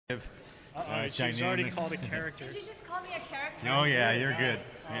She's already called a character. Did you just call me a character? Oh yeah, you're good.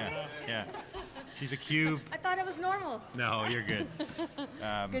 Yeah. She's a cube. I thought it was normal. No, you're good.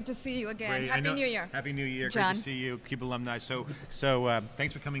 Good to see you again. Great. Happy New Year. Happy New Year. John. Great to see you, CUBE alumni. So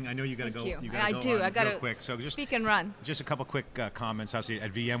thanks for coming. I know you got to go. Thank you. Gotta I do. I got to quick. So just speak and run. Just a couple quick comments. Obviously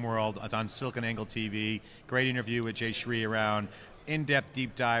at VMworld, it's on SiliconANGLE TV. Great interview with Jayshree around in-depth,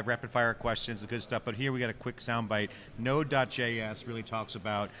 deep dive, rapid-fire questions, the good stuff. But here we got a quick soundbite. Node.js really talks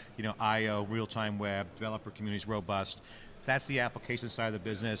about I/O, real-time web, developer communities, robust. That's the application side of the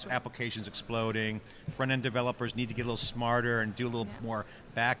business. Applications exploding. Front-end developers need to get a little smarter and do a little more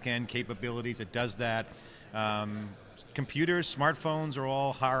back-end capabilities. It does that. Computers, smartphones are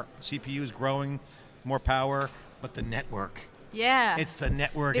all CPUs growing, more power, but the network. Yeah. It's the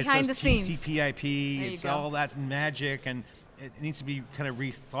network. Behind the scenes. TCP/IP. It's all that magic, and it needs to be kind of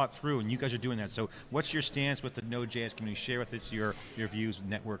rethought through, and you guys are doing that. So what's your stance with the Node.js community? Share with us your views of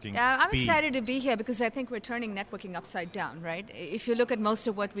networking. I'm excited to be here because I think we're turning networking upside down, right? If you look at most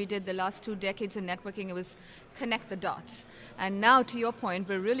of what we did the last 2 decades in networking, it was connect the dots. And now, to your point,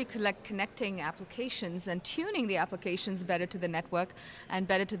 we're really connecting applications and tuning the applications better to the network and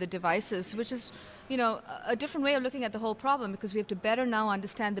better to the devices, which is a different way of looking at the whole problem, because we have to better now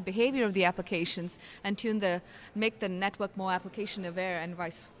understand the behavior of the applications and make the network more application aware and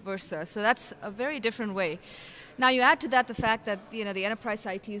vice versa. So that's a very different way. Now you add to that the fact that the enterprise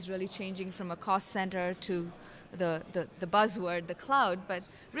IT is really changing from a cost center to the buzzword, the cloud, but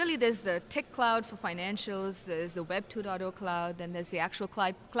really there's the tech cloud for financials, there's the Web 2.0 cloud, then there's the actual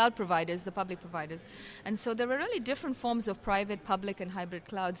cloud providers, the public providers. And so there are really different forms of private, public, and hybrid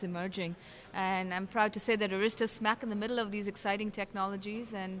clouds emerging. And I'm proud to say that Arista is smack in the middle of these exciting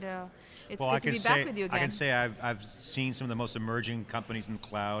technologies, and it's good to be back with you again. I can say I've seen some of the most emerging companies in the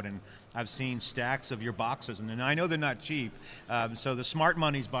cloud, and I've seen stacks of your boxes, and I know they're not cheap. So the smart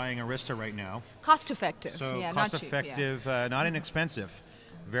money's buying Arista right now. Cost effective, so yeah, cost not effective, cheap, yeah. Not inexpensive.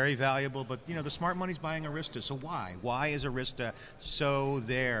 Very valuable, but the smart money's buying Arista. So why? Why is Arista so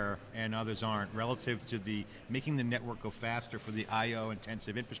there and others aren't, relative to making the network go faster for the I/O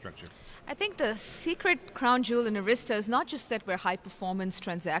intensive infrastructure? I think the secret crown jewel in Arista is not just that we're high performance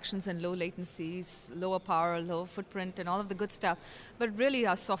transactions and low latencies, lower power, low footprint, and all of the good stuff, but really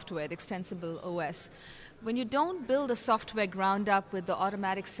our software, the extensible OS. When you don't build a software ground up with the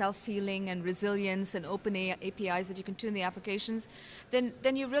automatic self-healing and resilience and open APIs that you can tune the applications,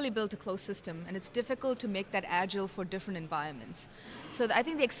 then you really build a closed system, and it's difficult to make that agile for different environments. So I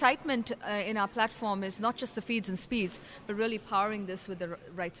think the excitement in our platform is not just the feeds and speeds, but really powering this with the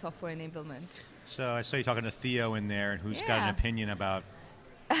right software enablement. So I saw you talking to Theo in there, who's got an opinion about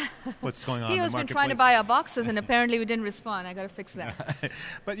what's going on in the Theo's marketplace. been trying to buy our boxes, and apparently we didn't respond. I got to fix that.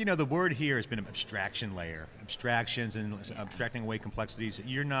 But the word here has been an abstraction layer, abstractions and abstracting away complexities.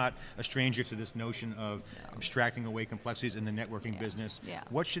 You're not a stranger to this notion of abstracting away complexities in the networking business. Yeah.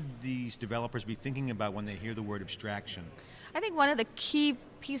 What should these developers be thinking about when they hear the word abstraction? I think one of the key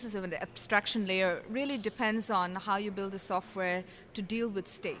pieces of an abstraction layer really depends on how you build the software to deal with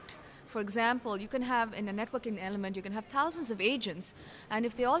state. For example, you can have, in a networking element, you can have thousands of agents, and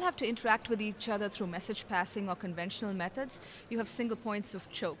if they all have to interact with each other through message passing or conventional methods, you have single points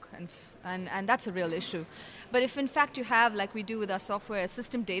of choke, and that's a real issue. But if in fact you have, like we do with our software, a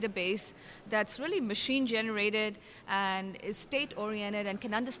system database that's really machine generated and is state oriented and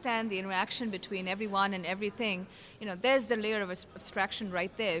can understand the interaction between everyone and everything, there's the layer of abstraction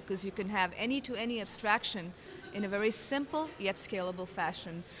right there, because you can have any-to-any abstraction in a very simple yet scalable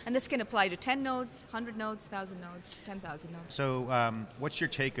fashion. And this can apply to 10 nodes, 100 nodes, 1,000 nodes, 10,000 nodes. So what's your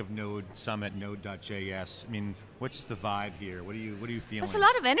take of Node Summit, Node.js? I mean, what's the vibe here? What are you feeling? There's a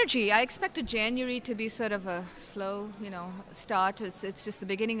lot of energy. I expected January to be sort of a slow, start. It's just the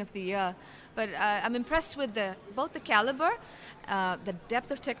beginning of the year. But I'm impressed with both the caliber, the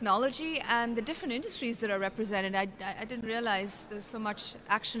depth of technology, and the different industries that are represented. I didn't realize there's so much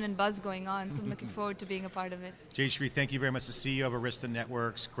action and buzz going on, so I'm looking forward to being a part of it. Jayshree, thank you very much, the CEO of Arista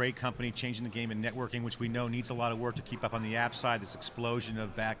Networks. Great company, changing the game in networking, which we know needs a lot of work to keep up on the app side, this explosion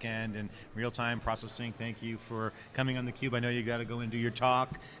of back-end and real-time processing. Thank you for coming on theCUBE. I know you got to go and do your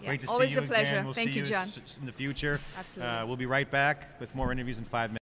talk. Yeah, great to always see you a pleasure. again. We'll Thank see you, John. in the future. Absolutely. We'll be right back with more interviews in 5 minutes.